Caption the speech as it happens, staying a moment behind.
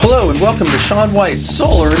Hello and welcome to Sean White's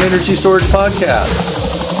Solar and Energy Storage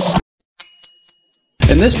Podcast.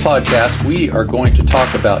 In this podcast, we are going to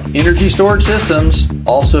talk about energy storage systems,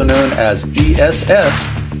 also known as ESS,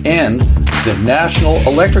 and the National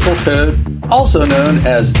Electrical Code, also known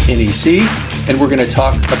as NEC. And we're going to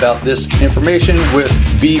talk about this information with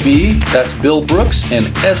BB, that's Bill Brooks,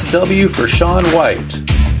 and SW for Sean White.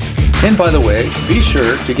 And by the way, be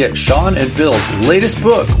sure to get Sean and Bill's latest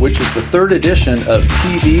book, which is the third edition of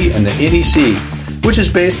PV and the NEC, which is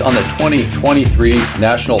based on the 2023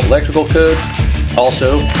 National Electrical Code.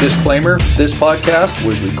 Also, disclaimer, this podcast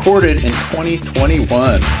was recorded in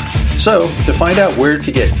 2021. So, to find out where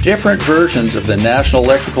to get different versions of the National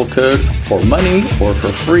Electrical Code for money or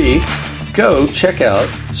for free, go check out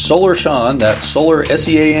SolarSean, that's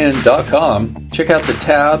SolarSean.com. Check out the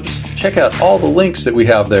tabs, check out all the links that we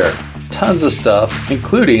have there. Tons of stuff,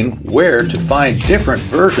 including where to find different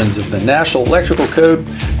versions of the National Electrical Code.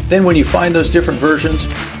 Then when you find those different versions,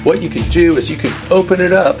 what you can do is you can open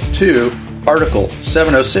it up to Article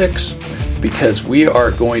 706, because we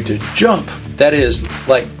are going to jump, that is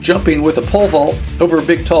like jumping with a pole vault over a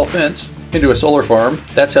big tall fence into a solar farm.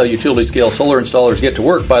 That's how utility scale solar installers get to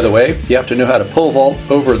work, by the way. You have to know how to pole vault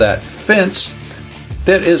over that fence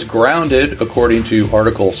that is grounded according to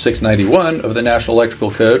Article 691 of the National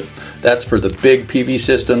Electrical Code. That's for the big PV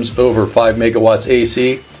systems over 5 megawatts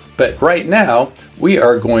AC. But right now, we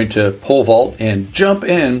are going to pole vault and jump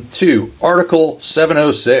into Article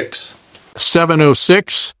 706.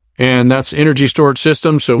 706, and that's energy storage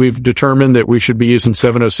system. So we've determined that we should be using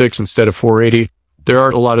 706 instead of 480. There are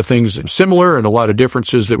a lot of things similar and a lot of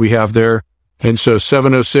differences that we have there. And so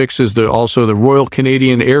 706 is also the Royal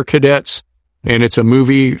Canadian Air Cadets. And it's a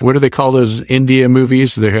movie. What do they call those India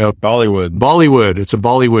movies? They have Bollywood. It's a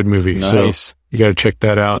Bollywood movie. Nice. So you got to check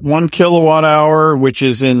that out. 1 kilowatt hour, which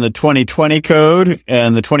is in the 2020 code,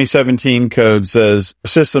 and the 2017 code says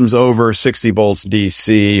systems over 60 volts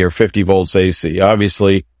DC or 50 volts AC.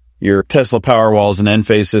 Obviously, your Tesla Powerwalls and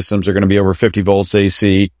Enphase systems are going to be over 50 volts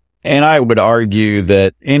AC. And I would argue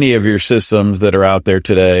that any of your systems that are out there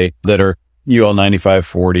today that are UL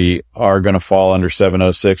 9540 are going to fall under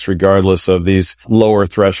 706 regardless of these lower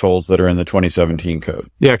thresholds that are in the 2017 code.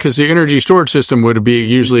 Yeah, because the energy storage system would be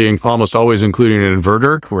usually almost always including an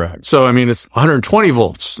inverter. Correct. So, I mean, it's 120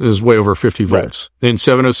 volts is way over 50 volts. Right. And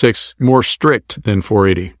 706 more strict than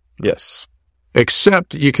 480. Yes.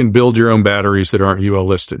 Except you can build your own batteries that aren't UL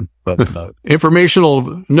listed.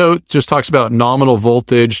 Informational note just talks about nominal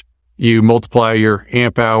voltage. You multiply your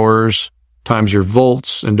amp hours times your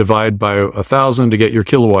volts and divide by 1,000 to get your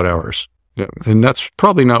kilowatt hours. Yeah. And that's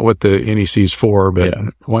probably not what the NEC is for, but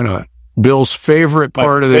why not? Bill's favorite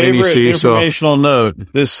part of the NEC. Informational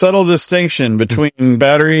note, this subtle distinction between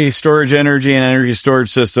battery storage energy and energy storage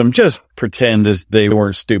system, just pretend as they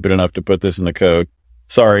weren't stupid enough to put this in the code.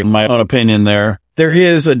 Sorry, my own opinion there. There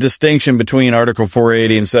is a distinction between Article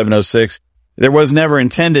 480 and 706. There was never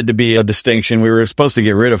intended to be a distinction. We were supposed to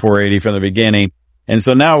get rid of 480 from the beginning. And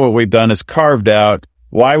so now what we've done is carved out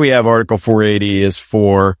why we have Article 480 is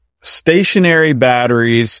for stationary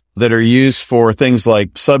batteries that are used for things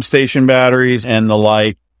like substation batteries and the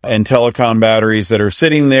like, and telecom batteries that are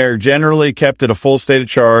sitting there, generally kept at a full state of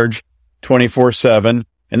charge 24/7.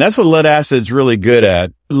 And that's what lead acid's really good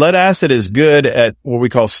at. Lead acid is good at what we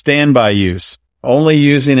call standby use, only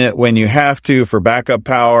using it when you have to for backup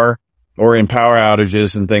power or in power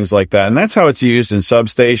outages and things like that. And that's how it's used in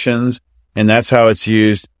substations. And that's how it's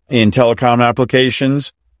used in telecom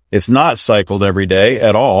applications. It's not cycled every day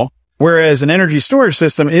at all. Whereas an energy storage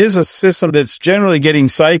system is a system that's generally getting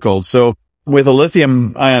cycled. So with a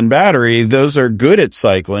lithium ion battery, those are good at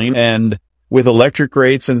cycling. And with electric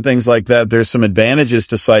rates and things like that, there's some advantages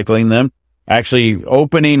to cycling them. Actually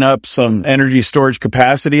opening up some energy storage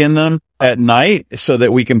capacity in them at night so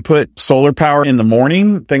that we can put solar power in the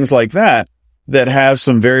morning, things like that have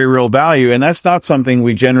some very real value. And that's not something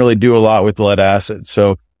we generally do a lot with lead acid.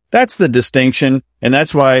 So that's the distinction. And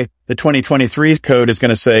that's why the 2023 code is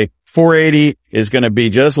going to say 480 is going to be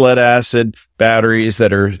just lead acid batteries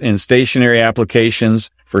that are in stationary applications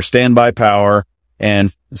for standby power.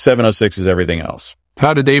 And 706 is everything else.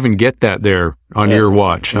 How did they even get that there on your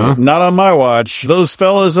watch, huh? Not on my watch. Those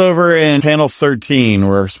fellas over in panel 13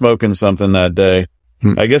 were smoking something that day.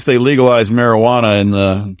 I guess they legalized marijuana in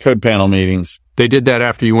the code panel meetings. They did that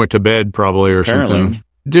after you went to bed, probably, or something.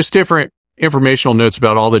 Just different informational notes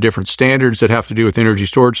about all the different standards that have to do with energy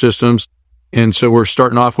storage systems. And so we're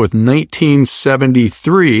starting off with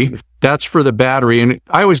 1973. That's for the battery. And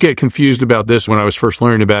I always get confused about this when I was first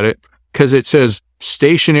learning about it, because it says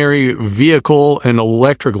stationary vehicle and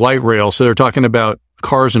electric light rail. So they're talking about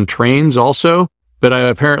cars and trains also. But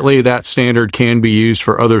apparently that standard can be used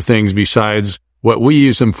for other things besides what we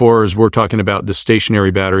use them for, as we're talking about the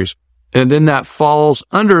stationary batteries. And then that falls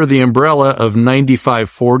under the umbrella of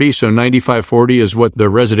 9540. So 9540 is what the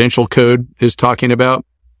residential code is talking about.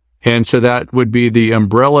 And so that would be the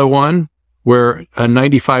umbrella one, where a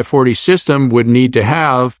 9540 system would need to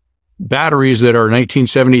have batteries that are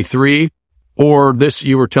 1973, or this,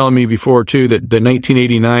 you were telling me before too, that the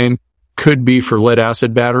 1989 could be for lead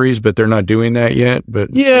acid batteries, but they're not doing that yet.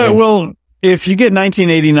 But yeah, well, if you get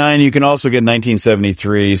 1989, you can also get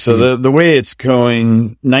 1973. So the way it's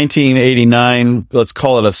going, 1989, let's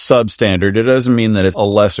call it a substandard. It doesn't mean that it's a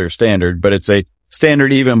lesser standard, but it's a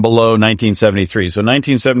standard even below 1973. So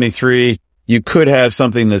 1973, you could have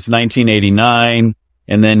something that's 1989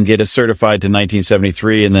 and then get it certified to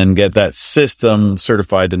 1973 and then get that system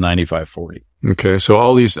certified to 9540. Okay. So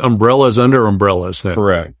all these umbrellas under umbrellas then.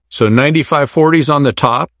 Correct. So 9540 is on the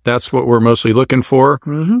top. That's what we're mostly looking for.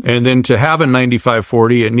 Mm-hmm. And then to have a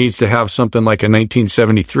 9540, it needs to have something like a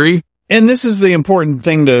 1973. And this is the important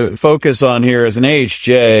thing to focus on here as an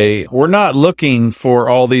AHJ. We're not looking for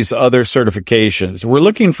all these other certifications. We're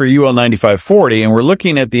looking for UL 9540, and we're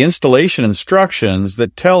looking at the installation instructions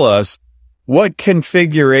that tell us what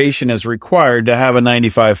configuration is required to have a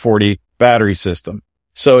 9540 battery system.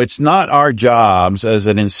 So it's not our jobs as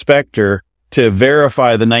an inspector to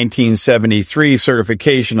verify the 1973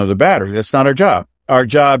 certification of the battery. That's not our job. Our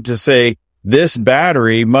job to say, this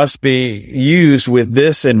battery must be used with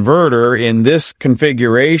this inverter in this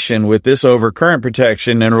configuration with this overcurrent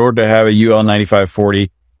protection in order to have a UL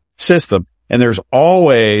 9540 system. And there's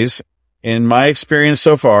always, in my experience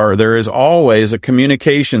so far, there is always a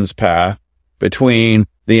communications path between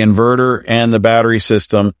the inverter and the battery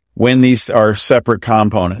system when these are separate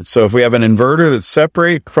components. So if we have an inverter that's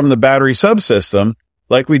separate from the battery subsystem,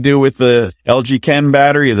 like we do with the LG Chem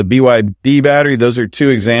battery or the BYD battery, those are two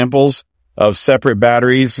examples of separate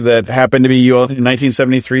batteries that happen to be UL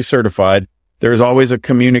 1973 certified. There's always a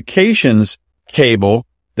communications cable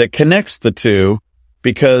that connects the two,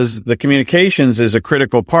 because the communications is a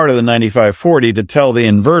critical part of the 9540 to tell the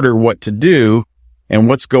inverter what to do and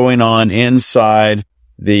what's going on inside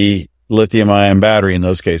the lithium-ion battery in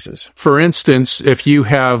those cases. For instance, if you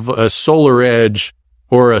have a Solar Edge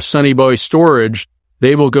or a Sunny Boy storage,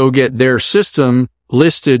 they will go get their system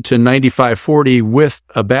listed to 9540 with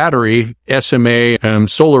a battery, SMA,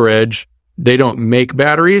 Solar Edge. They don't make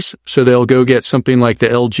batteries, so they'll go get something like the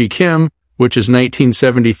LG Chem, which is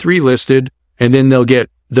 1973 listed, and then they'll get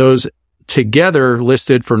those together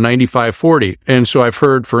listed for 9540. And so I've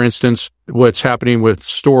heard, for instance, what's happening with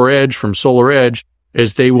Store Edge from Solar Edge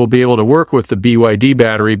is they will be able to work with the BYD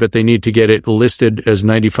battery, but they need to get it listed as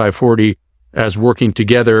 9540 as working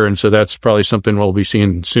together. And so that's probably something we'll be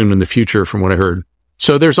seeing soon in the future from what I heard.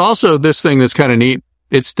 So there's also this thing that's kind of neat.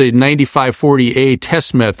 It's the 9540A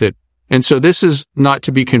test method. And so this is not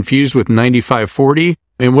to be confused with 9540.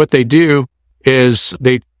 And what they do is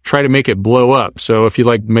they try to make it blow up. So if you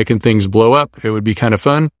like making things blow up, it would be kind of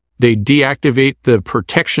fun. They deactivate the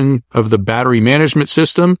protection of the battery management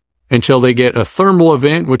system until they get a thermal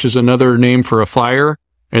event, which is another name for a fire,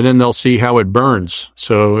 and then they'll see how it burns.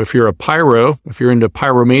 So if you're if you're into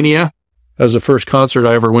pyromania, that was the first concert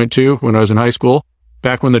I ever went to when I was in high school,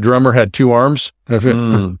 back when the drummer had two arms. That's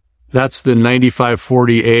the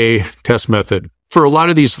 9540A test method. For a lot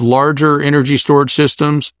of these larger energy storage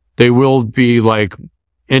systems, they will be like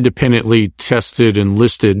independently tested and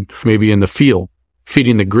listed maybe in the field,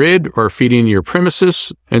 feeding the grid or feeding your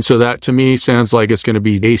premises. And so that to me sounds like it's going to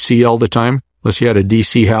be AC all the time, unless you had a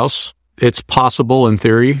DC house. It's possible in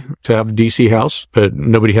theory to have a DC house, but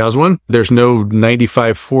nobody has one. There's no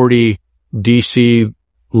 9540 DC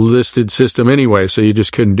listed system anyway, so you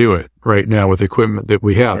just couldn't do it right now with equipment that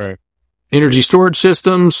we have. Right. Energy storage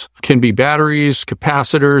systems can be batteries,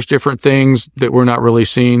 capacitors, different things that we're not really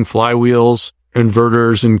seeing, flywheels,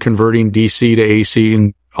 inverters, and converting DC to AC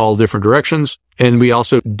in all different directions. And we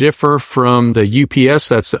also differ from the UPS,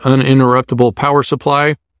 that's the uninterruptible power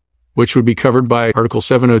supply, which would be covered by Article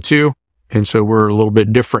 702. And so we're a little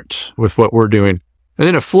bit different with what we're doing. And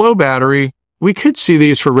then a flow battery, we could see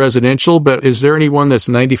these for residential, but is there anyone that's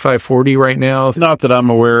 9540 right now? Not that I'm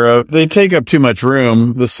aware of. They take up too much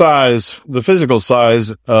room. The physical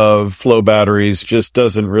size of flow batteries just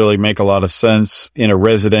doesn't really make a lot of sense in a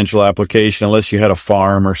residential application unless you had a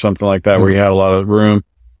farm or something like that where you had a lot of room.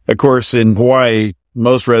 Of course, in Hawaii,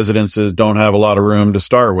 most residences don't have a lot of room to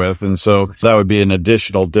start with, and so that would be an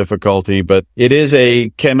additional difficulty. But it is a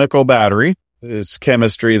chemical battery. It's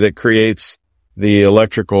chemistry that creates the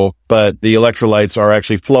electrical, but the electrolytes are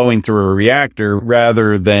actually flowing through a reactor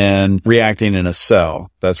rather than reacting in a cell.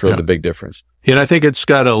 That's really the big difference. And I think it's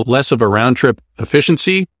got a less of a round trip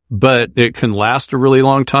efficiency, but it can last a really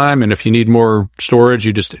long time. And if you need more storage,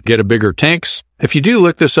 you just get a bigger tanks. If you do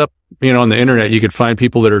look this up, on the internet, you could find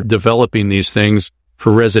people that are developing these things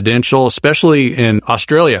for residential, especially in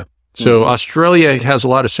Australia. So Australia has a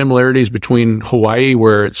lot of similarities between Hawaii,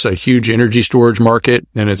 where it's a huge energy storage market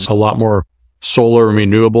and it's a lot more solar and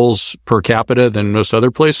renewables per capita than most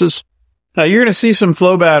other places. Now, you're going to see some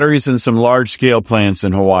flow batteries in some large scale plants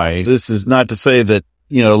in Hawaii. This is not to say that,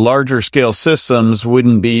 larger scale systems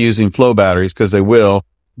wouldn't be using flow batteries, because they will,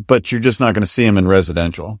 but you're just not going to see them in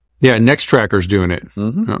residential. Yeah, Nextracker's doing it.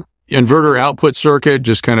 Inverter output circuit,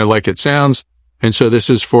 just kind of like it sounds. And so this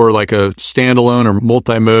is for like a standalone or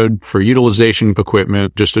multi-mode for utilization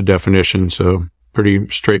equipment, just a definition. So pretty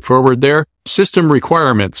straightforward there. System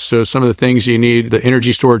requirements. So some of the things you need, the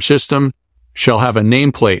energy storage system shall have a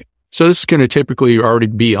nameplate. So this is going to typically already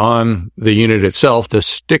be on the unit itself, the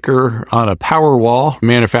sticker on a power wall,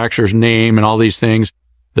 manufacturer's name and all these things,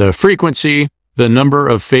 the frequency, the number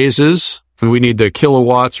of phases. And we need the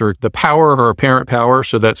kilowatts or the power or apparent power.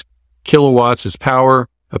 So that's kilowatts is power,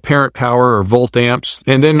 apparent power or volt amps.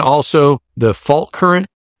 And then also the fault current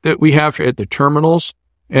that we have at the terminals.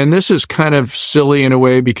 And this is kind of silly in a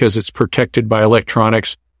way because it's protected by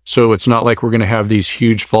electronics. So it's not like we're going to have these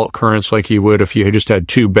huge fault currents like you would if you just had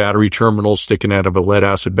two battery terminals sticking out of a lead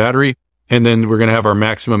acid battery. And then we're going to have our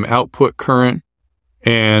maximum output current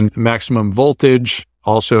and maximum voltage.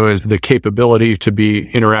 Also is the capability to be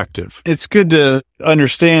interactive. It's good to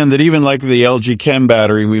understand that even like the LG Chem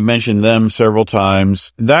battery, we mentioned them several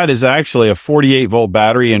times, that is actually a 48 volt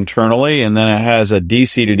battery internally, and then it has a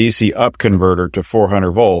DC to DC up converter to 400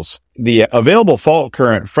 volts. The available fault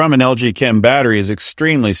current from an LG Chem battery is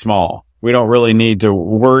extremely small. We don't really need to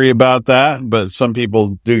worry about that, but some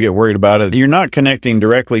people do get worried about it. You're not connecting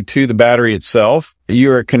directly to the battery itself.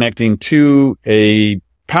 You are connecting to a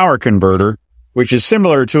power converter, which is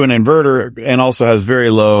similar to an inverter and also has very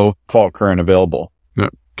low fault current available. Yeah,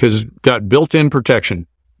 because got built-in protection,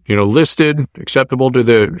 listed, acceptable to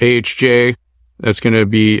the AHJ. That's going to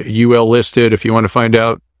be UL listed. If you want to find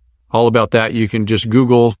out all about that, you can just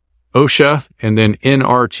Google OSHA and then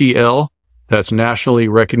NRTL. That's nationally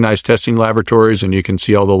recognized testing laboratories, and you can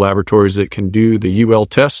see all the laboratories that can do the UL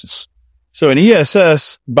tests. So in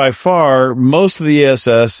ESS, by far, most of the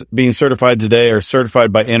ESS being certified today are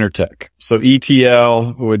certified by Intertek. So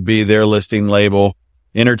ETL would be their listing label.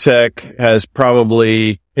 Intertek has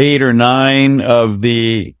probably 8 or 9 of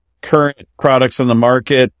the current products on the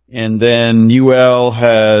market. And then UL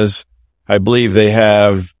has, I believe they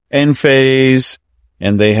have Enphase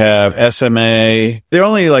and they have SMA. There are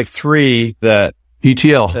only like 3 that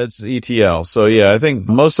ETL. That's ETL. So yeah, I think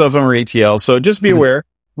most of them are ETL. So just be aware.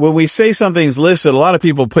 When we say something's listed, a lot of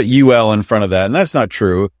people put UL in front of that, and that's not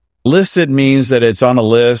true. Listed means that it's on a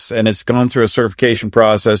list and it's gone through a certification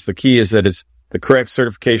process. The key is that it's the correct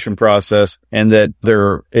certification process and that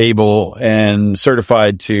they're able and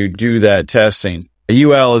certified to do that testing.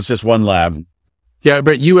 UL is just one lab. Yeah,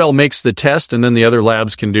 but UL makes the test and then the other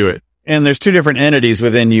labs can do it. And there's 2 different entities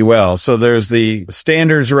within UL. So there's the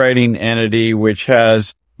standards writing entity, which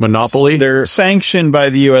has monopoly. They're sanctioned by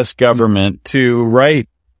the U.S. government to write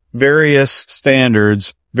various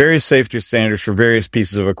standards, various safety standards for various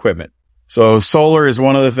pieces of equipment. So solar is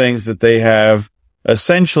one of the things that they have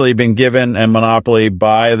essentially been given a monopoly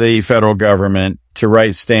by the federal government to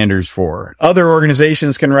write standards for. Other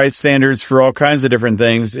organizations can write standards for all kinds of different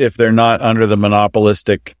things if they're not under the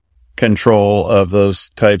monopolistic control of those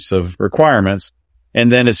types of requirements.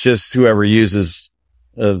 And then it's just whoever uses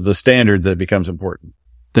the standard that becomes important.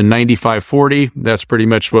 The 9540, that's pretty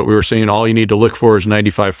much what we were saying. All you need to look for is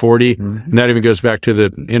 9540. And that even goes back to the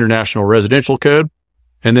International Residential Code.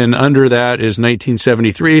 And then under that is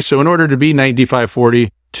 1973. So in order to be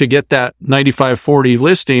 9540, to get that 9540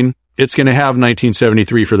 listing, it's going to have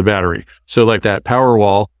 1973 for the battery. So like that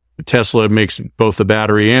Powerwall, Tesla makes both the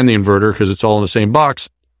battery and the inverter because it's all in the same box.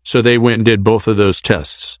 So they went and did both of those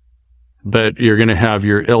tests. But you're going to have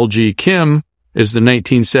your LG Chem is the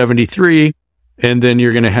 1973. And then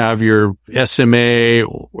you're going to have your SMA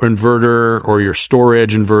inverter or your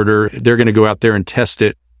storage inverter. They're going to go out there and test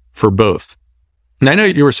it for both. And I know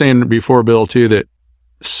you were saying before, Bill, too, that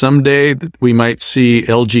someday we might see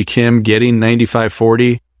LG Chem getting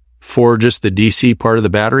 9540 for just the DC part of the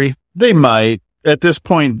battery. They might. At this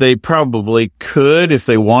point, they probably could if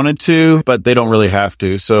they wanted to, but they don't really have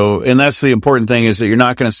to. So, and that's the important thing is that you're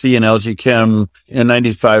not going to see an LG Chem, a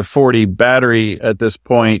 9540 battery at this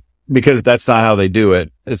point because that's not how they do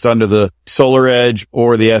it. It's under the Solar Edge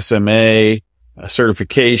or the SMA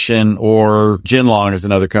certification, or Jinlong is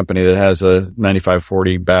another company that has a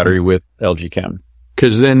 9540 battery with LG Chem.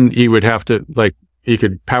 Because then you would have to, like, you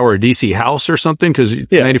could power a DC house or something, because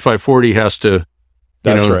 9540 has to,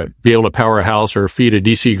 be able to power a house or feed a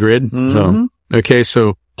DC grid. Mm-hmm. So, okay,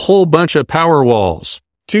 so whole bunch of power walls.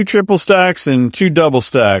 2 triple stacks and 2 double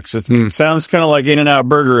stacks. It sounds kind of like In-N-Out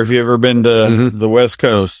Burger if you've ever been to the West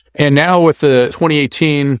Coast. And now with the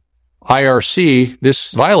 2018 IRC,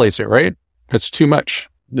 this violates it, right? That's too much.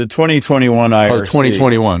 The 2021 IRC. Oh,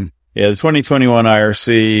 2021. Yeah, the 2021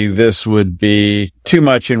 IRC, this would be too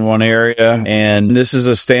much in one area. And this is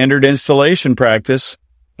a standard installation practice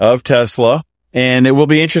of Tesla. And it will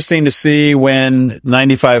be interesting to see when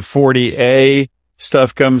 9540A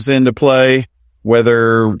stuff comes into play,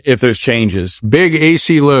 if there's changes. Big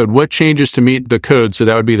AC load. What changes to meet the code? So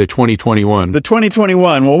that would be the 2021. The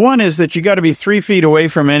 2021. Well, one is that you got to be 3 feet away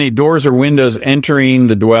from any doors or windows entering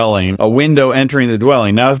the dwelling, a window entering the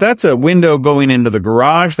dwelling. Now, if that's a window going into the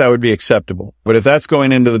garage, that would be acceptable. But if that's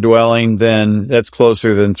going into the dwelling, then that's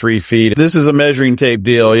closer than 3 feet. This is a measuring tape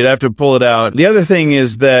deal. You'd have to pull it out. The other thing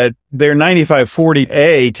is that their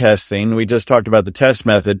 9540A testing, we just talked about the test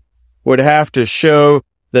method, would have to show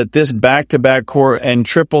that this back-to-back core and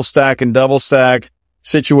triple stack and double stack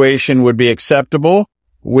situation would be acceptable,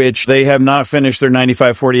 which they have not finished their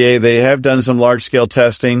 9540A. They have done some large-scale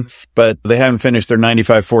testing, but they haven't finished their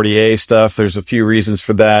 9540A stuff. There's a few reasons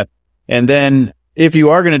for that. And then if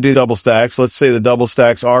you are going to do double stacks, let's say the double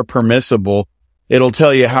stacks are permissible, it'll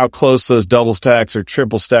tell you how close those double stacks or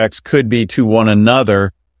triple stacks could be to one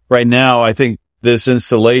another. Right now, I think this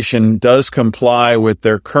installation does comply with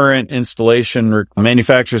their current installation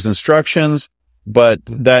manufacturer's instructions, but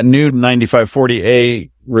that new 9540A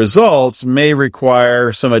results may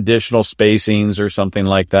require some additional spacings or something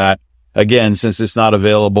like that. Again, since it's not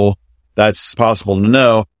available, that's possible to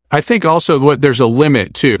know. I think also there's a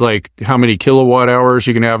limit too, like how many kilowatt hours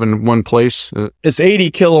you can have in one place. It's 80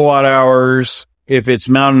 kilowatt hours if it's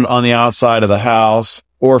mounted on the outside of the house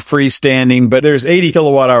or freestanding, but there's 80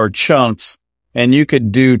 kilowatt hour chunks. And you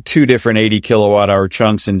could do 2 different 80 kilowatt hour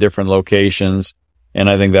chunks in different locations. And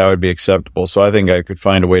I think that would be acceptable. So I think I could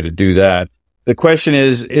find a way to do that. The question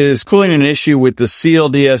is cooling an issue with the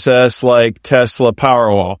sealed ESS like Tesla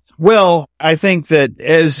Powerwall? Well, I think that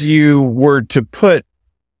as you were to put,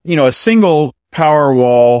 a single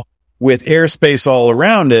Powerwall with airspace all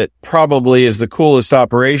around it probably is the coolest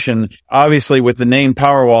operation. Obviously, with the name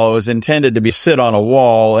Powerwall, it was intended to be sit on a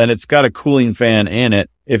wall and it's got a cooling fan in it.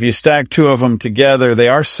 If you stack 2 of them together, they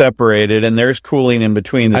are separated and there's cooling in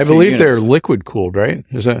between the 2 I believe units. They're liquid cooled, right?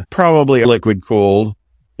 Is that probably liquid cooled?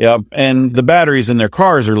 Yep. And the batteries in their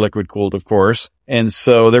cars are liquid cooled, of course. And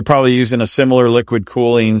so they're probably using a similar liquid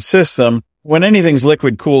cooling system. When anything's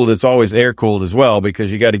liquid cooled, it's always air cooled as well,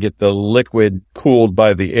 because you got to get the liquid cooled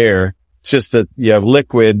by the air. It's just that you have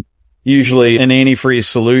liquid, usually an antifreeze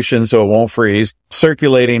solution, so it won't freeze,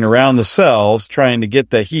 circulating around the cells, trying to get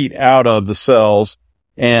the heat out of the cells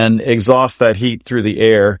and exhaust that heat through the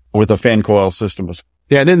air with a fan coil system.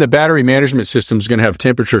 Yeah, and then the battery management system is going to have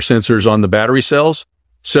temperature sensors on the battery cells.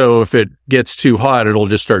 So if it gets too hot, it'll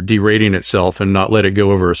just start derating itself and not let it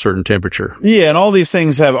go over a certain temperature. Yeah, and all these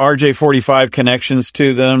things have RJ45 connections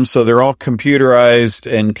to them, so they're all computerized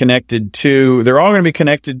and they're all going to be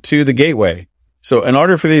connected to the gateway. So in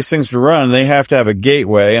order for these things to run, they have to have a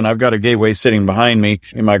gateway, and I've got a gateway sitting behind me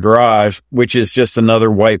in my garage, which is just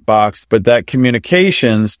another white box. But that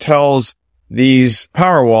communications tells these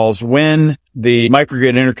Powerwalls when the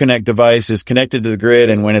microgrid interconnect device is connected to the grid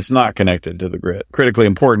and when it's not connected to the grid. Critically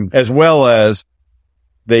important, as well as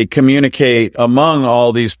they communicate among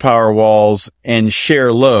all these Powerwalls and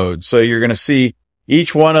share load. So you're going to see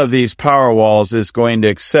each one of these Powerwalls is going to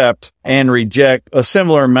accept and reject a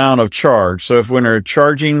similar amount of charge. So if we're in a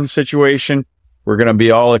charging situation, we're going to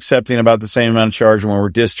be all accepting about the same amount of charge. And when we're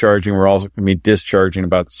discharging, we're also going to be discharging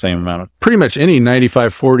about the same amount. Pretty much any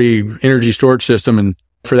 9540 energy storage system, and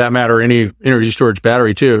for that matter, any energy storage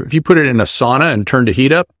battery too, if you put it in a sauna and turn the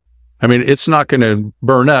heat up, I mean, it's not going to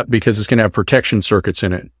burn up because it's going to have protection circuits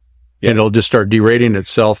in it. Yeah. And it'll just start derating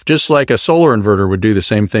itself, just like a solar inverter would do the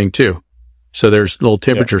same thing too. So there's little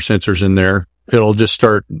temperature sensors in there. It'll just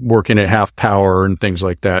start working at half power and things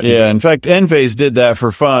like that. Yeah. In fact, Enphase did that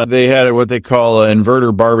for fun. They had what they call an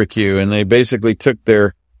inverter barbecue, and they basically took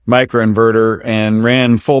their microinverter and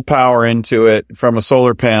ran full power into it from a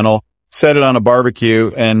solar panel, set it on a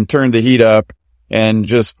barbecue and turned the heat up and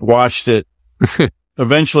just watched it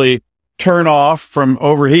eventually turn off from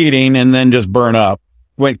overheating and then just burn up.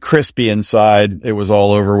 went crispy inside, it was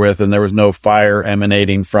all over with, and there was no fire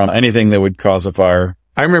emanating from anything that would cause a fire.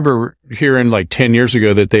 I remember hearing like 10 years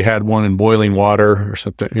ago that they had one in boiling water or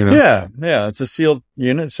something, Yeah, it's a sealed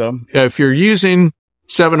unit, so. If you're using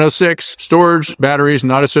 706, storage batteries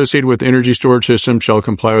not associated with energy storage system shall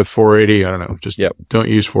comply with 480. I don't know. Just don't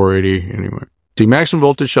use 480 anyway. The maximum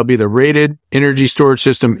voltage shall be the rated energy storage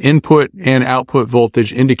system input and output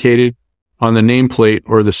voltage indicated on the nameplate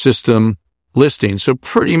or the system listing. So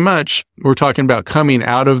pretty much we're talking about coming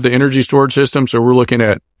out of the energy storage system. So we're looking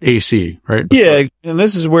at AC, right? Yeah. And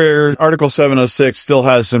this is where Article 706 still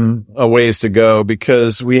has some ways to go,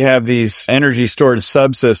 because we have these energy storage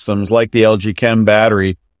subsystems like the LG Chem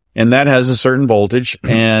battery, and that has a certain voltage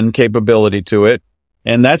and capability to it.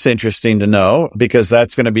 And that's interesting to know, because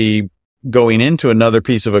that's going to be going into another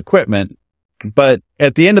piece of equipment. But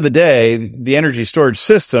at the end of the day, the energy storage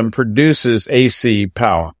system produces AC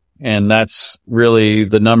power. And that's really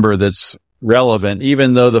the number that's relevant,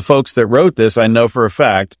 even though the folks that wrote this, I know for a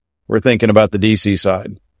fact, were thinking about the DC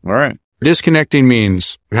side. All right. Disconnecting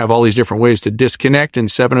means we have all these different ways to disconnect in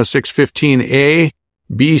 706.15a,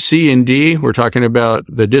 B, C, and D. We're talking about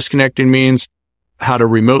the disconnecting means, how to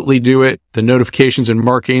remotely do it, the notifications and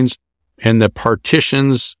markings, and the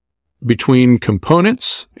partitions between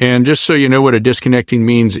components. And just so you know what a disconnecting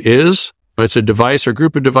means is, it's a device or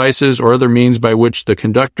group of devices or other means by which the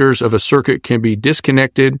conductors of a circuit can be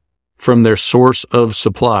disconnected from their source of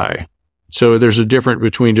supply. So there's a difference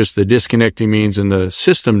between just the disconnecting means and the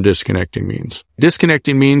system disconnecting means.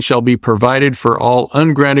 Disconnecting means shall be provided for all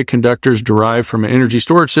ungrounded conductors derived from an energy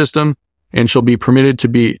storage system and shall be permitted to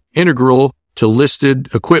be integral to listed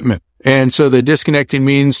equipment. And so the disconnecting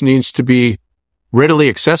means needs to be readily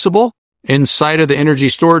accessible inside of the energy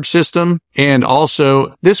storage system. And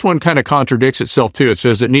also, this one kind of contradicts itself too. It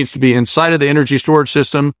says it needs to be inside of the energy storage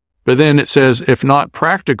system, but then it says, if not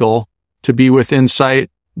practical to be within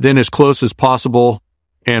sight, then as close as possible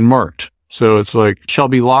and marked. So it's like, shall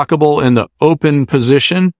be lockable in the open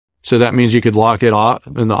position. So that means you could lock it off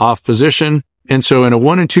in the off position. And so in a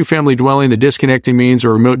 1 and 2 family dwelling, the disconnecting means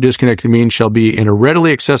or remote disconnecting means shall be in a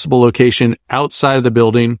readily accessible location outside of the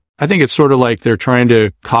building. I think it's sort of like they're trying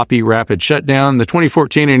to copy rapid shutdown. The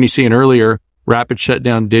 2014 NEC and earlier, rapid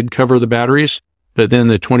shutdown did cover the batteries, but then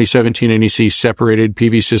the 2017 NEC separated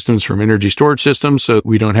PV systems from energy storage systems, so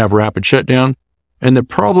we don't have rapid shutdown. And the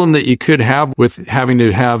problem that you could have with having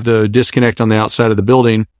to have the disconnect on the outside of the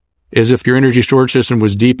building is if your energy storage system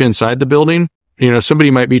was deep inside the building,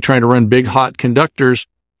 somebody might be trying to run big hot conductors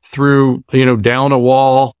through, down a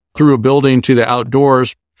wall, through a building to the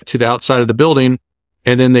outdoors, to the outside of the building.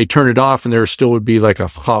 And then they turn it off and there still would be like a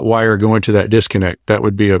hot wire going to that disconnect. That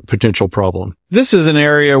would be a potential problem. This is an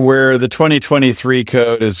area where the 2023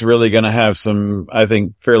 code is really going to have some, I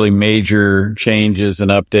think, fairly major changes and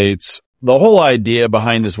updates. The whole idea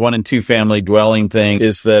behind this 1 and 2 family dwelling thing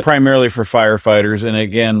is that primarily for firefighters. And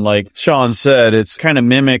again, like Sean said, it's kind of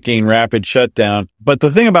mimicking rapid shutdown. But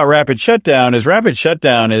the thing about rapid shutdown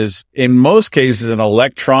is in most cases an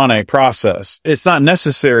electronic process. It's not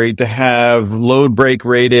necessary to have load break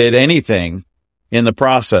rated anything in the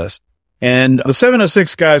process. And the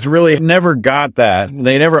 706 guys really never got that.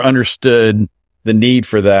 They never understood the need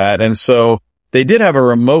for that. And so they did have a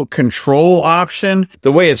remote control option.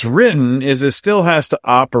 The way it's written is it still has to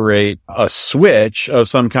operate a switch of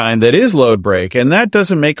some kind that is load break. And that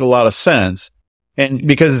doesn't make a lot of sense. And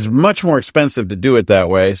because it's much more expensive to do it that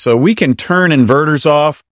way. So we can turn inverters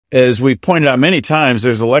off. As we've pointed out many times,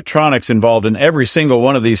 there's electronics involved in every single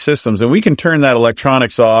one of these systems. And we can turn that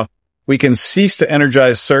electronics off. We can cease to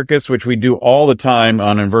energize circuits, which we do all the time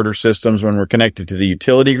on inverter systems when we're connected to the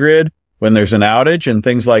utility grid, when there's an outage and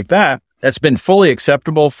things like that. That's been fully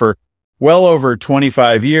acceptable for well over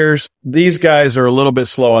 25 years. These guys are a little bit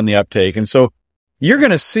slow on the uptake. And so you're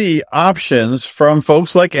going to see options from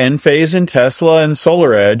folks like Enphase and Tesla and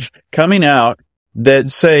SolarEdge coming out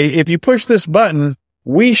that say, if you push this button,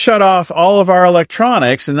 we shut off all of our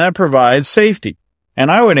electronics and that provides safety.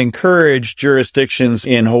 And I would encourage jurisdictions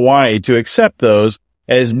in Hawaii to accept those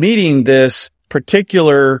as meeting this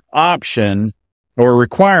particular option or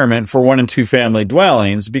requirement for 1 and 2 family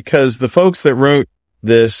dwellings, because the folks that wrote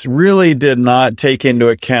this really did not take into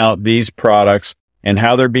account these products and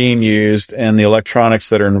how they're being used and the electronics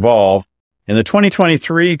that are involved. And the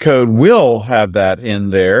 2023 code will have that in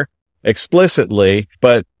there explicitly,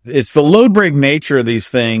 but it's the load break nature of these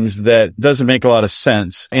things that doesn't make a lot of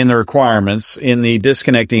sense in the requirements in the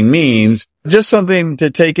disconnecting means. Just something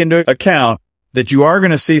to take into account that you are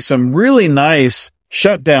going to see some really nice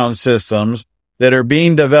shutdown systems that are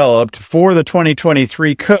being developed for the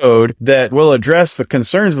 2023 code that will address the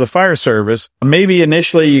concerns of the fire service. Maybe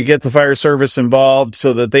initially you get the fire service involved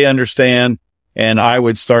so that they understand, and I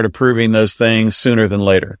would start approving those things sooner than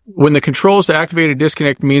later. When the controls to activate a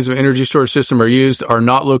disconnect means of energy storage system are used are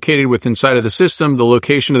not located within inside of the system, the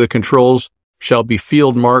location of the controls shall be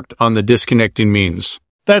field marked on the disconnecting means.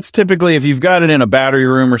 That's typically if you've got it in a battery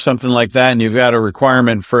room or something like that, and you've got a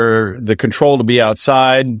requirement for the control to be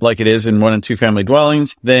outside, like it is in 1 and 2 family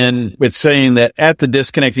dwellings, then it's saying that at the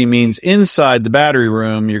disconnecting means inside the battery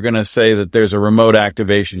room, you're going to say that there's a remote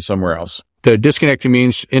activation somewhere else. The disconnecting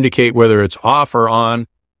means indicate whether it's off or on,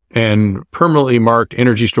 and permanently marked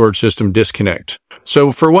energy storage system disconnect.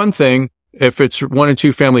 So for one thing, if it's 1 and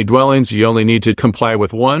 2 family dwellings, you only need to comply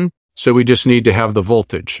with one. So we just need to have the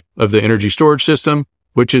voltage of the energy storage system,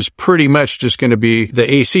 which is pretty much just going to be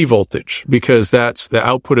the AC voltage, because that's the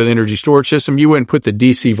output of the energy storage system. You wouldn't put the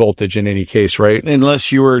DC voltage in any case, right?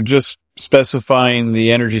 Unless you were just specifying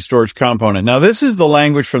the energy storage component. Now, this is the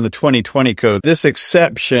language from the 2020 code. This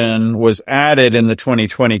exception was added in the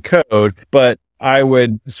 2020 code, but I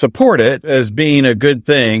would support it as being a good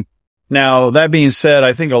thing. Now, that being said,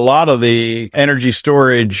 I think a lot of the energy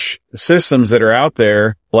storage systems that are out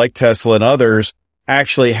there, like Tesla and others,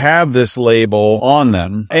 actually have this label on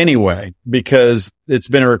them anyway, because it's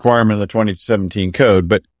been a requirement of the 2017 code.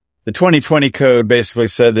 But the 2020 code basically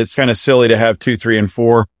said it's kind of silly to have 2, 3, and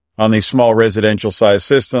 4 on these small residential size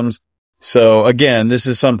systems. So again, this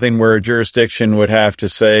is something where a jurisdiction would have to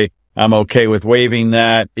say, I'm okay with waiving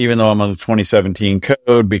that, even though I'm on the 2017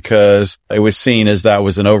 code, because it was seen as that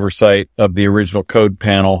was an oversight of the original code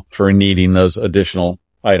panel for needing those additional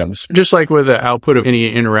items. Just like with the output of any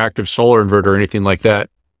interactive solar inverter or anything like that,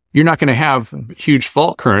 you're not going to have huge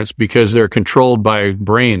fault currents because they're controlled by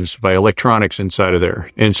brains, by electronics inside of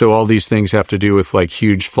there. And so all these things have to do with like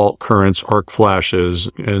huge fault currents, arc flashes,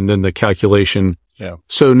 and then the calculation. Yeah.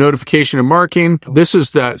 So notification and marking, this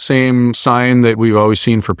is that same sign that we've always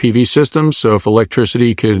seen for PV systems. So if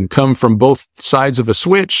electricity can come from both sides of a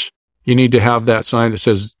switch, you need to have that sign that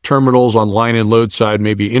says terminals on line and load side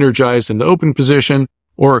may be energized in the open position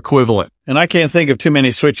or equivalent. And I can't think of too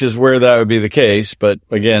many switches where that would be the case. But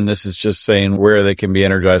again, this is just saying where they can be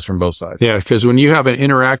energized from both sides. Yeah, because when you have an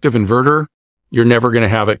interactive inverter, you're never going to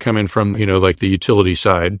have it coming from, like the utility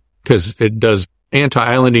side, because it does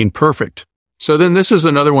anti-islanding perfect. So then this is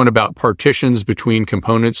another one about partitions between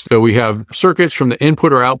components. So we have circuits from the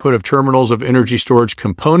input or output of terminals of energy storage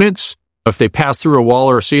components. If they pass through a wall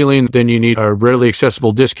or a ceiling, then you need a readily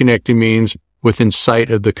accessible disconnecting means within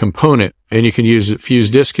sight of the component. And you can use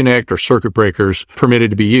fuse disconnect or circuit breakers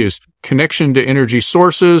permitted to be used. Connection to energy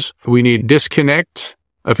sources, we need disconnect.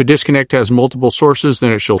 If a disconnect has multiple sources,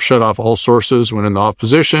 then it shall shut off all sources when in the off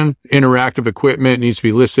position. Interactive equipment needs to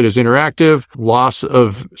be listed as interactive. Loss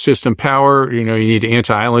of system power, you need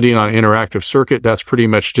anti-islanding on an interactive circuit. That's pretty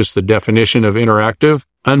much just the definition of interactive.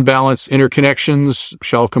 Unbalanced interconnections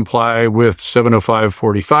shall comply with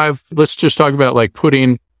 70545. Let's just talk about like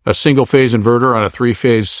putting a single-phase inverter on a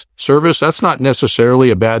three-phase service. That's not necessarily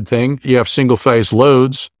a bad thing. You have single-phase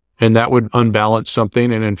loads, and that would unbalance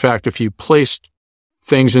something. And in fact, if you placed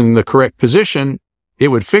things in the correct position, it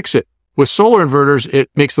would fix it. With solar inverters, it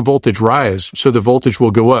makes the voltage rise. So the voltage will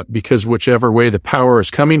go up because whichever way the power is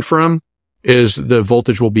coming from is the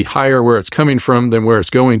voltage will be higher where it's coming from than where it's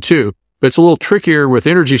going to. But it's a little trickier with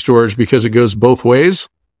energy storage because it goes both ways.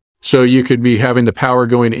 So you could be having the power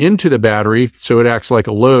going into the battery, so it acts like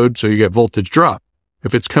a load, so you get voltage drop.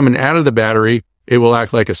 If it's coming out of the battery, it will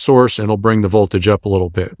act like a source and it'll bring the voltage up a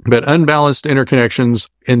little bit. But unbalanced interconnections,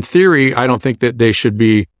 in theory, I don't think that they should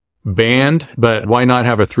be banned, but why not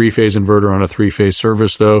have a three-phase inverter on a three-phase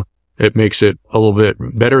service, though? It makes it a little bit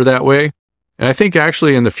better that way. And I think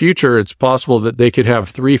actually in the future, it's possible that they could have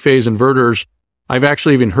three-phase inverters. I've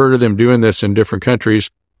actually even heard of them doing this in different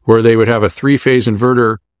countries where they would have a three-phase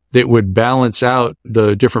inverter that would balance out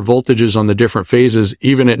the different voltages on the different phases,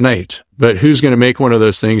 even at night. But who's going to make one of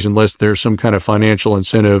those things unless there's some kind of financial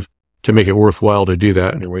incentive to make it worthwhile to do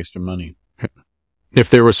that? You're wasting money. If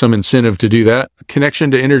there was some incentive to do that.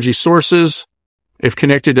 Connection to energy sources. If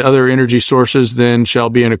connected to other energy sources, then shall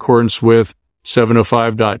be in accordance with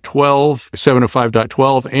 705.12,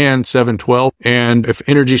 705.12 and 712. And if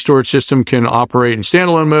energy storage system can operate in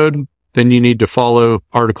standalone mode, then you need to follow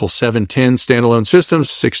Article 710, Standalone Systems,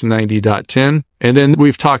 690.10. And then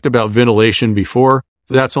we've talked about ventilation before.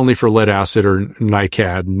 That's only for lead acid or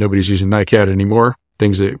NiCad. Nobody's using NiCad anymore.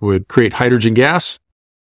 Things that would create hydrogen gas.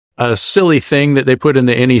 A silly thing that they put in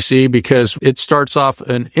the NEC because it starts off,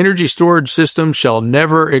 an energy storage system shall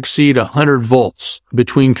never exceed 100 volts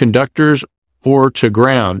between conductors or to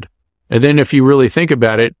ground. And then if you really think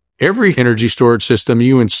about it, every energy storage system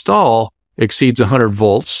you install exceeds 100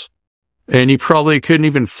 volts. And you probably couldn't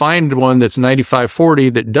even find one that's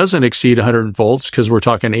 9540 that doesn't exceed 100 volts because we're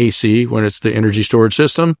talking AC when it's the energy storage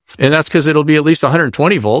system. And that's because it'll be at least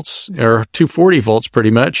 120 volts or 240 volts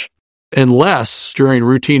pretty much. Unless during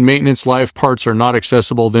routine maintenance live parts are not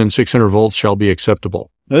accessible, then 600 volts shall be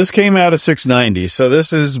acceptable. This came out of 690. So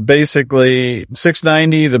this is basically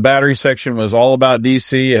 690. The battery section was all about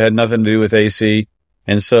DC. It had nothing to do with AC.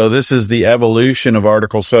 And so this is the evolution of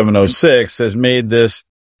Article 706 has made this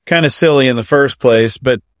kind of silly in the first place.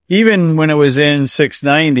 But even when it was in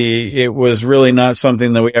 690, it was really not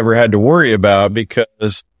something that we ever had to worry about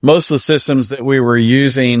because most of the systems that we were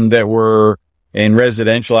using that were in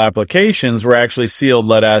residential applications were actually sealed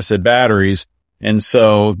lead acid batteries. And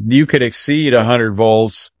so you could exceed 100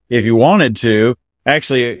 volts if you wanted to.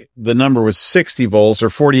 Actually, the number was 60 volts or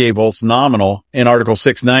 48 volts nominal in Article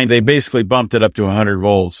 690. They basically bumped it up to 100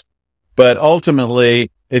 volts. But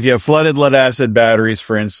ultimately, if you have flooded lead acid batteries,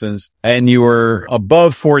 for instance, and you were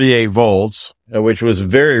above 48 volts, which was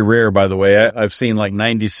very rare, by the way, I've seen like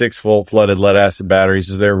 96 volt flooded lead acid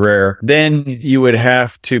batteries. They're rare. Then you would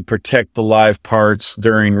have to protect the live parts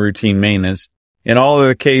during routine maintenance. In all of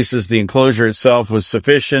the cases, the enclosure itself was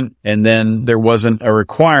sufficient, and then there wasn't a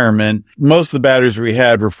requirement. Most of the batteries we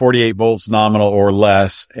had were 48 volts nominal or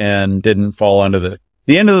less and didn't fall under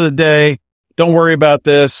the end of the day. Don't worry about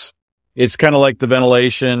this. It's kind of like the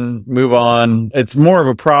ventilation. Move on. It's more of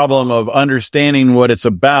a problem of understanding what it's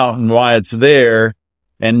about and why it's there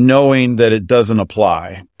and knowing that it doesn't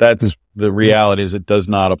apply. That's the reality, is it does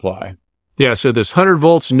not apply. Yeah. So this 100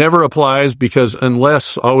 volts never applies because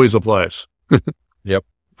unless always applies. Yep.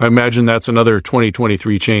 I imagine that's another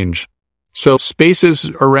 2023 change. So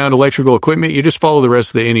spaces around electrical equipment, you just follow the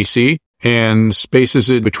rest of the NEC, and spaces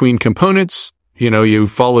in between components, you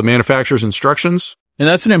follow the manufacturer's instructions. And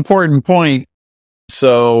that's an important point.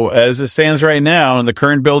 So as it stands right now in the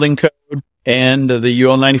current building code and the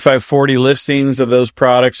UL 9540 listings of those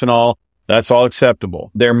products and all, that's all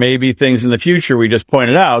acceptable. There may be things in the future we just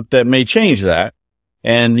pointed out that may change that.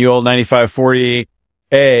 And UL 9540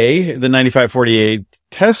 the 9548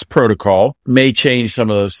 test protocol may change some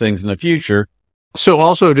of those things in the future. So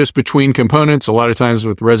also just between components, a lot of times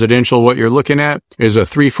with residential, what you're looking at is a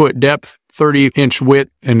 3-foot depth, 30-inch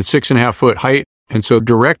width, and 6.5-foot height. And so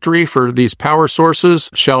directory for these power sources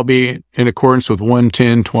shall be in accordance with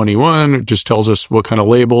 11021. It just tells us what kind of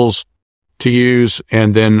labels to use.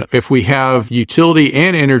 And then if we have utility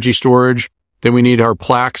and energy storage, then we need our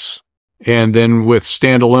plaques. And then with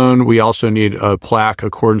standalone, we also need a plaque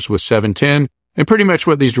accordance with 710. And pretty much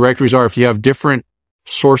what these directories are, if you have different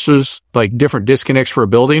sources, like different disconnects for a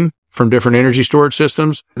building from different energy storage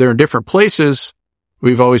systems, they're in different places.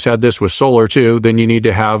 We've always had this with solar too. Then you need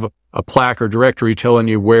to have a plaque or directory telling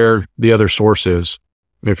you where the other source is.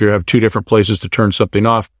 If you have two different places to turn something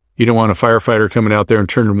off, you don't want a firefighter coming out there and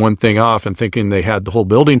turning one thing off and thinking they had the whole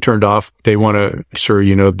building turned off. They want to make sure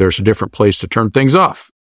there's a different place to turn things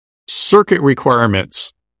off. Circuit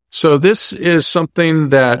requirements. So this is something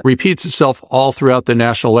that repeats itself all throughout the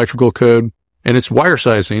National Electrical Code, and it's wire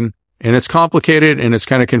sizing, and it's complicated and it's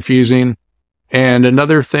kind of confusing. And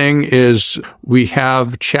another thing is we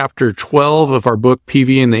have chapter 12 of our book,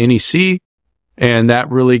 PV and the NEC, and that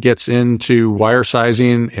really gets into wire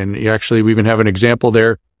sizing. And we even have an example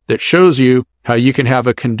there that shows you how you can have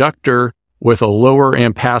a conductor with a lower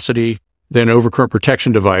ampacity than overcurrent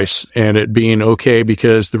protection device, and it being okay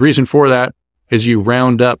because the reason for that is you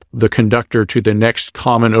round up the conductor to the next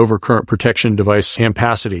common overcurrent protection device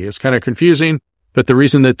ampacity. It's kind of confusing, but the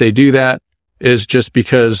reason that they do that is just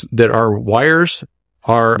because that our wires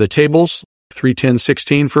are the tables,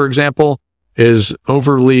 31016, for example, is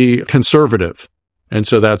overly conservative. And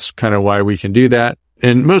so that's kind of why we can do that.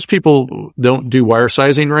 And most people don't do wire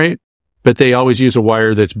sizing right, but they always use a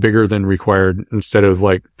wire that's bigger than required instead of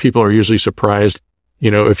people are usually surprised.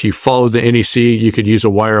 If you followed the NEC, you could use a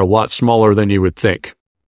wire a lot smaller than you would think.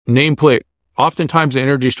 Nameplate. Oftentimes the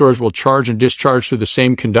energy storage will charge and discharge through the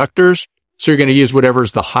same conductors. So you're going to use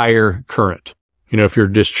whatever's the higher current. If you're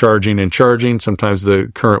discharging and charging, sometimes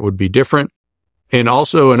the current would be different. And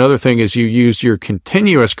also another thing is you use your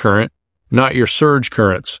continuous current, not your surge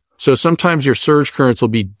currents. So sometimes your surge currents will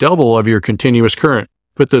be double of your continuous current.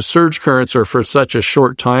 But the surge currents are for such a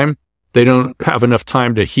short time, they don't have enough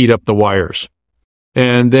time to heat up the wires.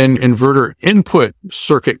 And then inverter input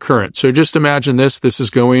circuit current. So just imagine this is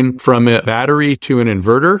going from a battery to an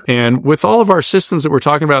inverter. And with all of our systems that we're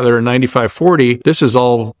talking about that are 9540, this is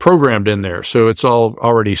all programmed in there. So it's all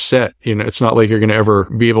already set. It's not like you're going to ever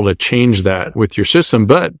be able to change that with your system.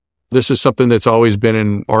 But This is something that's always been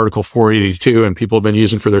in Article 482 and people have been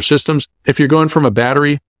using for their systems. If you're going from a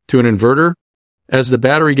battery to an inverter, as the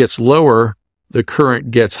battery gets lower, the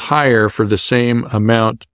current gets higher for the same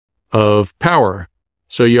amount of power.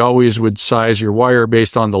 So you always would size your wire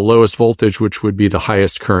based on the lowest voltage, which would be the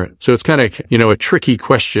highest current. So it's kind of, a tricky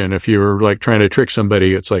question. If you were like trying to trick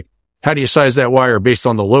somebody, it's like, how do you size that wire based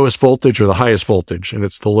on the lowest voltage or the highest voltage? And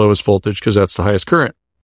it's the lowest voltage because that's the highest current.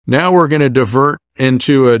 Now we're going to divert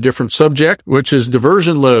into a different subject, which is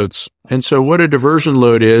diversion loads. And so what a diversion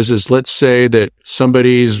load is let's say that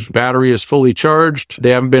somebody's battery is fully charged.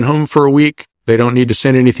 They haven't been home for a week. They don't need to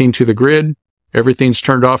send anything to the grid. Everything's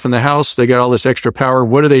turned off in the house. They got all this extra power.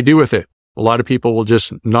 What do they do with it? A lot of people will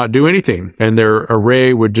just not do anything, and their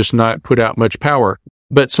array would just not put out much power.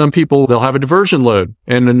 But some people, they'll have a diversion load.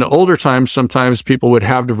 And in the older times, sometimes people would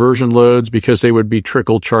have diversion loads because they would be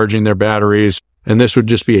trickle charging their batteries. And this would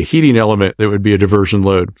just be a heating element that would be a diversion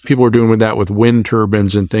load. People were doing that with wind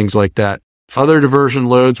turbines and things like that. Other diversion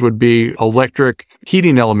loads would be electric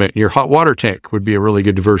heating element. Your hot water tank would be a really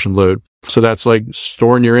good diversion load. So that's like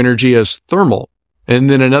storing your energy as thermal. And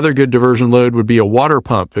then another good diversion load would be a water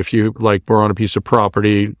pump. If you were on a piece of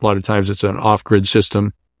property, a lot of times it's an off-grid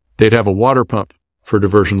system, they'd have a water pump for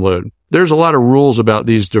diversion load. There's a lot of rules about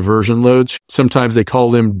these diversion loads. Sometimes they call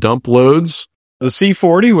them dump loads. The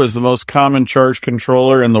C40 was the most common charge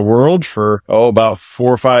controller in the world for, about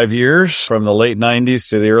 4 or 5 years, from the late 90s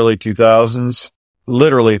to the early 2000s.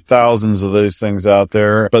 Literally thousands of those things out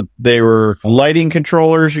there, but they were lighting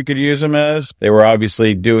controllers. You could use them as. They were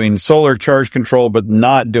obviously doing solar charge control, but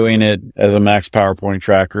not doing it as a max power point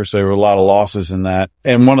tracker. So there were a lot of losses in that.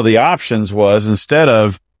 And one of the options was, instead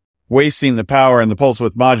of wasting the power in the pulse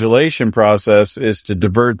width modulation process, is to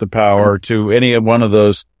divert the power to any one of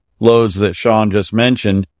those loads that Sean just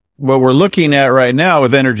mentioned. What we're looking at right now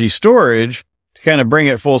with energy storage, to kind of bring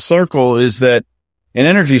it full circle, is that an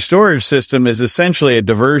energy storage system is essentially a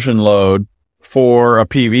diversion load for a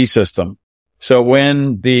PV system. So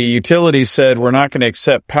when the utility said we're not going to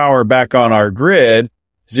accept power back on our grid,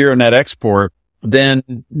 zero net export,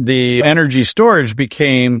 then the energy storage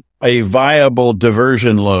became a viable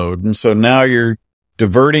diversion load. And so now you're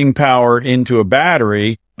diverting power into a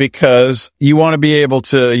battery because you want to be able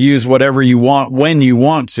to use whatever you want when you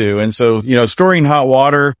want to. And so, storing hot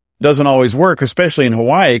water doesn't always work, especially in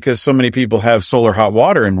Hawaii, because so many people have solar hot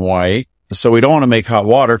water in Hawaii. So we don't want to make hot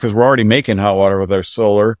water because we're already making hot water with our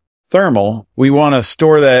solar thermal. We want to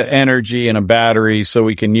store that energy in a battery so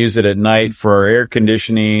we can use it at night for our air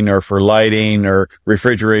conditioning or for lighting or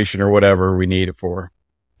refrigeration or whatever we need it for.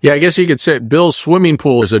 Yeah, I guess you could say Bill's swimming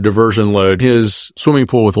pool is a diversion load. His swimming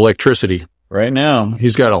pool with electricity. Right now,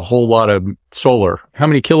 he's got a whole lot of solar. How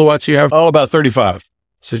many kilowatts do you have? About 35.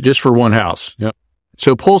 So just for one house. Yep.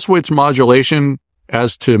 So pulse width modulation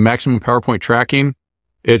as to maximum power point tracking,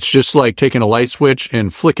 it's just like taking a light switch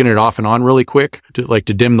and flicking it off and on really quick to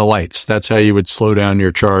dim the lights. That's how you would slow down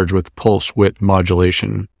your charge with pulse width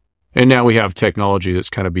modulation. And now we have technology that's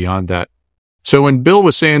kind of beyond that. So when Bill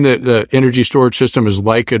was saying that the energy storage system is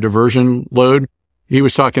like a diversion load, he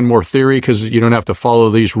was talking more theory because you don't have to follow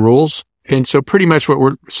these rules. And so pretty much what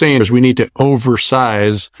we're saying is we need to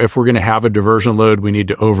oversize. If we're going to have a diversion load, we need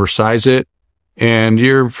to oversize it. And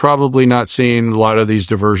you're probably not seeing a lot of these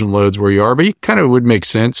diversion loads where you are, but it kind of would make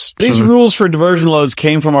sense. These rules for diversion loads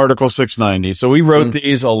came from Article 690. So we wrote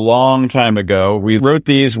these a long time ago. We wrote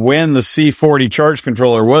these when the C40 charge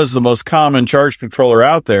controller was the most common charge controller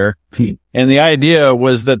out there. And the idea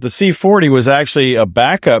was that the C40 was actually a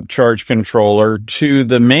backup charge controller to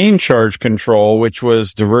the main charge control, which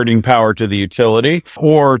was diverting power to the utility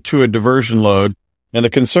or to a diversion load. And the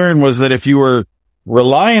concern was that if you were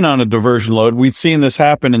relying on a diversion load, we'd seen this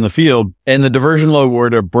happen in the field, and the diversion load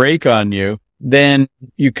were to break on you, then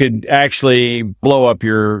you could actually blow up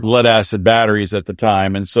your lead acid batteries at the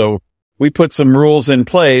time. And so we put some rules in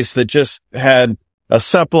place that just had a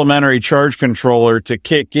supplementary charge controller to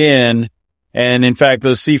kick in. And in fact,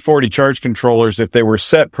 those C40 charge controllers, if they were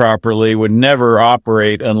set properly, would never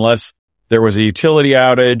operate unless there was a utility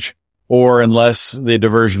outage or unless the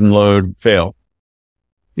diversion load failed.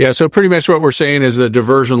 Yeah, so pretty much what we're saying is the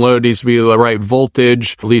diversion load needs to be the right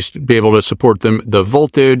voltage, at least be able to support the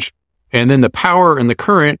voltage. And then the power and the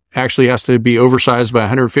current actually has to be oversized by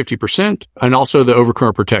 150%, and also the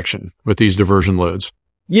overcurrent protection with these diversion loads.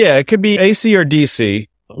 Yeah, it could be AC or DC.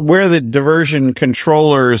 Where the diversion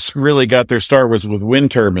controllers really got their start was with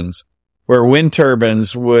wind turbines, where wind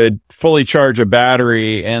turbines would fully charge a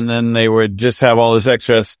battery and then they would just have all this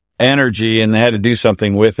excess energy and they had to do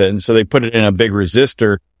something with it. And so they put it in a big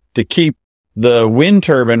resistor to keep the wind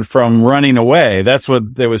turbine from running away. That's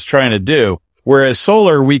what they was trying to do. Whereas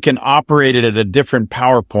solar, we can operate it at a different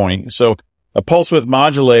power point. So a pulse width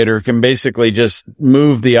modulator can basically just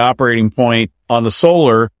move the operating point on the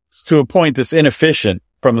solar to a point that's inefficient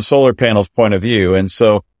from the solar panel's point of view. And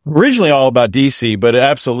so originally all about DC, but it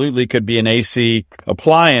absolutely could be an AC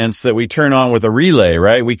appliance that we turn on with a relay,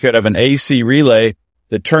 right? We could have an AC relay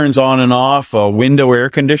that turns on and off a window air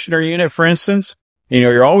conditioner unit, for instance.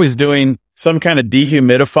 You're always doing some kind of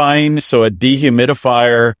dehumidifying. So a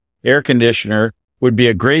dehumidifier air conditioner would be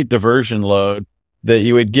a great diversion load that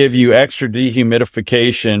you would give you extra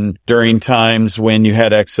dehumidification during times when you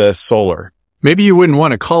had excess solar. Maybe you wouldn't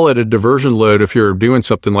want to call it a diversion load if you're doing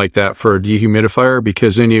something like that for a dehumidifier,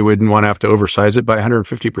 because then you wouldn't want to have to oversize it by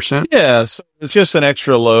 150%. Yes, it's just an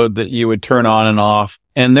extra load that you would turn on and off.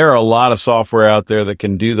 And there are a lot of software out there that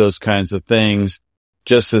can do those kinds of things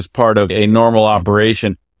just as part of a normal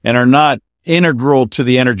operation and are not integral to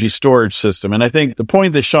the energy storage system. And I think the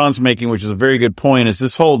point that Sean's making, which is a very good point, is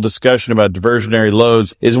this whole discussion about diversionary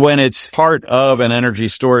loads is when it's part of an energy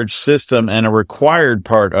storage system and a required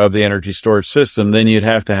part of the energy storage system, then you'd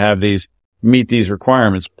have to have meet these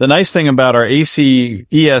requirements. The nice thing about our AC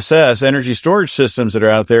ESS energy storage systems that are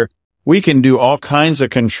out there, we can do all kinds of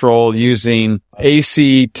control using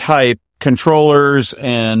AC type controllers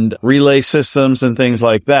and relay systems and things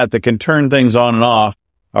like that can turn things on and off.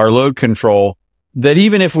 Our load control, that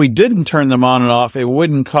even if we didn't turn them on and off, it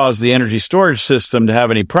wouldn't cause the energy storage system to have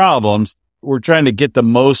any problems. We're trying to get the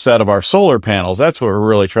most out of our solar panels. That's what we're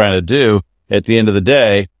really trying to do at the end of the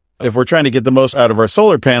day. If we're trying to get the most out of our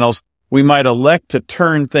solar panels, we might elect to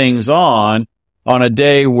turn things on a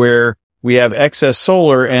day where we have excess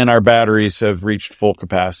solar and our batteries have reached full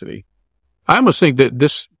capacity. I almost think that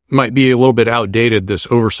this might be a little bit outdated, this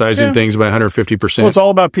oversizing things by 150%. Well, it's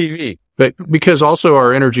all about PV. But because also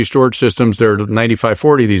our energy storage systems, they're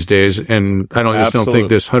 95-40 these days, and I don't think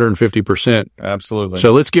this 150%. Absolutely.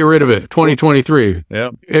 So let's get rid of it. 2023.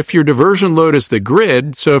 Yep. If your diversion load is the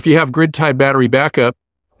grid, so if you have grid-tied battery backup,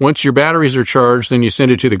 once your batteries are charged, then you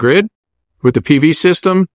send it to the grid with the PV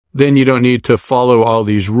system, then you don't need to follow all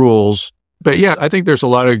these rules. But yeah, I think there's a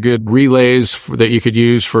lot of good relays that you could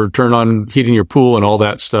use for turn on heating your pool, and all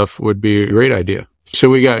that stuff would be a great idea. So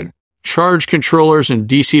we got charge controllers and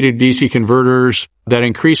DC to DC converters that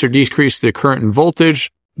increase or decrease the current and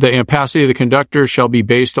voltage. The ampacity of the conductor shall be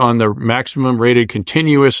based on the maximum rated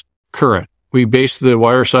continuous current. We base the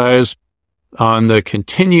wire size on the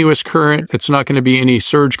continuous current. It's not going to be any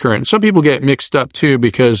surge current. Some people get mixed up too,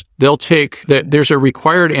 because they'll take that there's a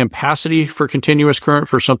required ampacity for continuous current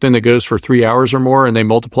for something that goes for 3 hours or more, and they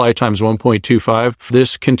multiply times 1.25.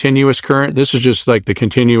 This continuous current, this is just like the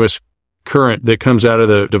continuous current that comes out of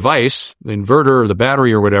the device, the inverter or the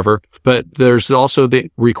battery or whatever. But there's also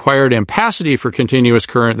the required ampacity for continuous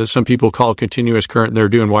current that some people call continuous current. They're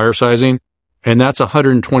doing wire sizing, and that's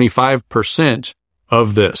 125%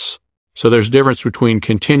 of this. So there's a difference between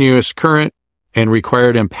continuous current and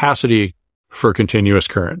required ampacity for continuous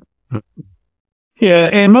current. Yeah,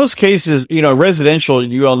 in most cases, residential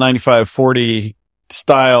UL 9540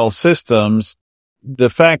 style systems, the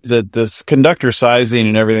fact that this conductor sizing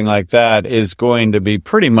and everything like that is going to be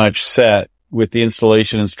pretty much set with the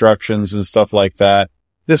installation instructions and stuff like that.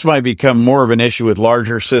 This might become more of an issue with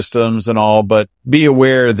larger systems and all, but be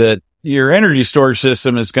aware that your energy storage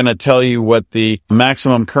system is going to tell you what the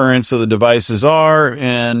maximum currents of the devices are.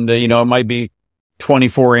 And, it might be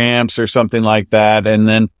 24 amps or something like that. And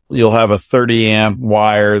then you'll have a 30 amp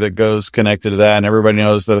wire that goes connected to that. And everybody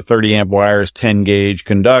knows that a 30 amp wire is 10 gauge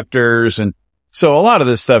conductors. And so a lot of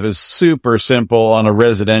this stuff is super simple on a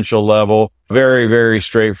residential level, very, very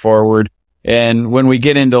straightforward. And when we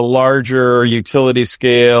get into larger utility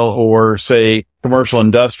scale or say commercial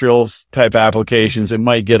industrial type applications, it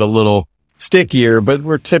might get a little stickier, but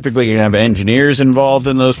we're typically going to have engineers involved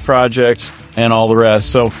in those projects and all the rest.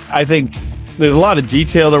 So I think there's a lot of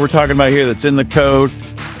detail that we're talking about here that's in the code,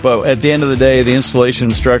 but at the end of the day, the installation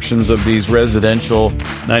instructions of these residential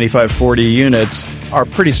 9540 units are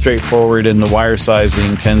pretty straightforward, and the wire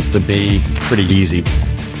sizing tends to be pretty easy.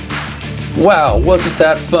 Wow, wasn't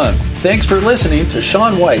that fun? Thanks for listening to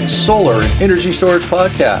Sean White's Solar and Energy Storage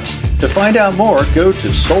Podcast. To find out more, go to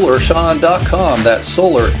SolarSean.com. That's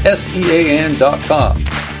solar, SEAN.com.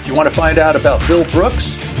 If you want to find out about Bill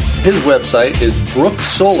Brooks, his website is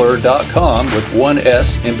brooksolar.com with one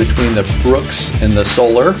S in between the Brooks and the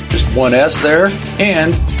Solar, just one S there.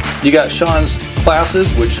 And you got Sean's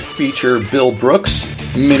classes, which feature Bill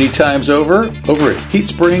Brooks many times over at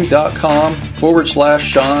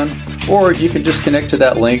heatspring.com/Sean, or you can just connect to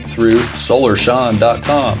that link through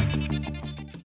SolarSean.com.